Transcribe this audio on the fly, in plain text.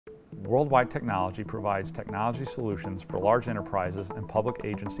Worldwide Technology provides technology solutions for large enterprises and public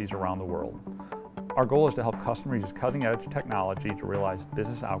agencies around the world. Our goal is to help customers use cutting-edge technology to realize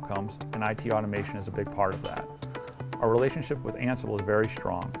business outcomes, and IT automation is a big part of that. Our relationship with Ansible is very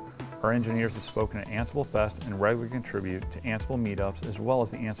strong. Our engineers have spoken at Ansible Fest and regularly contribute to Ansible meetups as well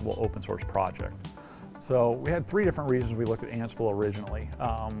as the Ansible open source project. So we had three different reasons we looked at Ansible originally.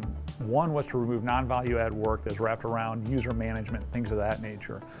 One was to remove non-value add work that's wrapped around user management, things of that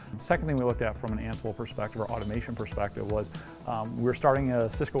nature. The second thing we looked at from an Ansible perspective or automation perspective was we were starting a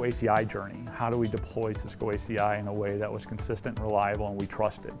Cisco ACI journey. How do we deploy Cisco ACI in a way that was consistent and reliable and we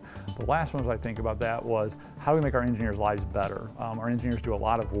trusted? The last one as I think about that was how do we make our engineers' lives better? Our engineers do a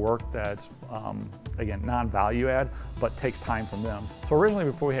lot of work that's, again, non-value add, but takes time from them. So originally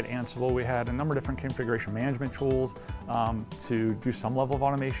before we had Ansible, we had a number of different configuration management tools to do some level of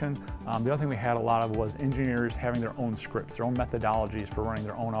automation. The other thing we had a lot of was engineers having their own scripts, their own methodologies for running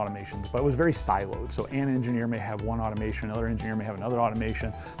their own automations, but it was very siloed. So an engineer may have one automation, another engineer may have another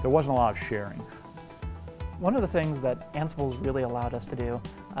automation. There wasn't a lot of sharing. One of the things that Ansible's really allowed us to do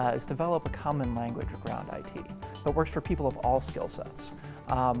is develop a common language around IT that works for people of all skill sets.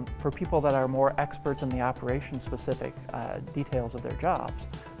 For people that are more experts in the operation-specific details of their jobs,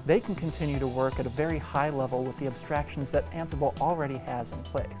 they can continue to work at a very high level with the abstractions that Ansible already has in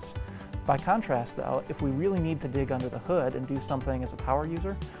place. By contrast, though, if we really need to dig under the hood and do something as a power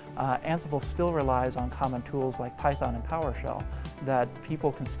user, Ansible still relies on common tools like Python and PowerShell that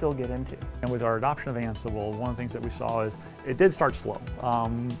people can still get into. And with our adoption of Ansible, one of the things that we saw is it did start slow.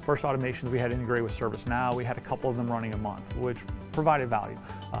 First automations we had integrated with ServiceNow, we had a couple of them running a month, which provided value.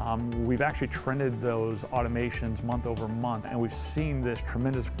 We've actually trended those automations month over month, and we've seen this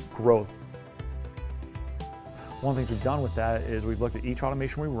tremendous growth. One of the things we've done with that is we've looked at each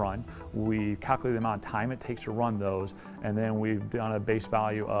automation we run, we calculate the amount of time it takes to run those, and then we've done a base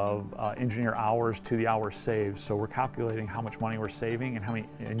value of engineer hours to the hours saved. So we're calculating how much money we're saving and how many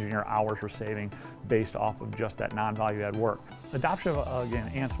engineer hours we're saving based off of just that non-value add work. Adoption of, again,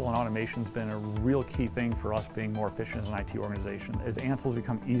 Ansible and automation has been a real key thing for us being more efficient as an IT organization. As Ansible's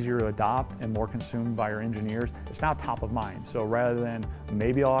become easier to adopt and more consumed by our engineers, it's now top of mind. So rather than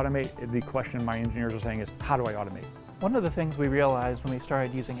maybe I'll automate, the question my engineers are saying is, how do I automate? One of the things we realized when we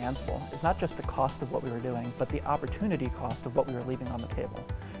started using Ansible is not just the cost of what we were doing, but the opportunity cost of what we were leaving on the table.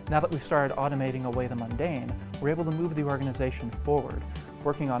 Now that we've started automating away the mundane, we're able to move the organization forward,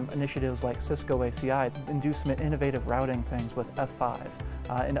 working on initiatives like Cisco ACI and do some innovative routing things with F5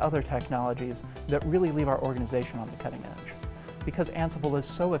 and other technologies that really leave our organization on the cutting edge. Because Ansible is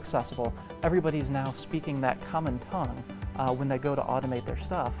so accessible, everybody's now speaking that common tongue when they go to automate their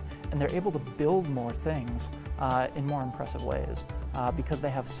stuff, and they're able to build more things in more impressive ways because they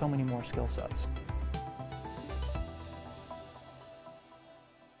have so many more skill sets.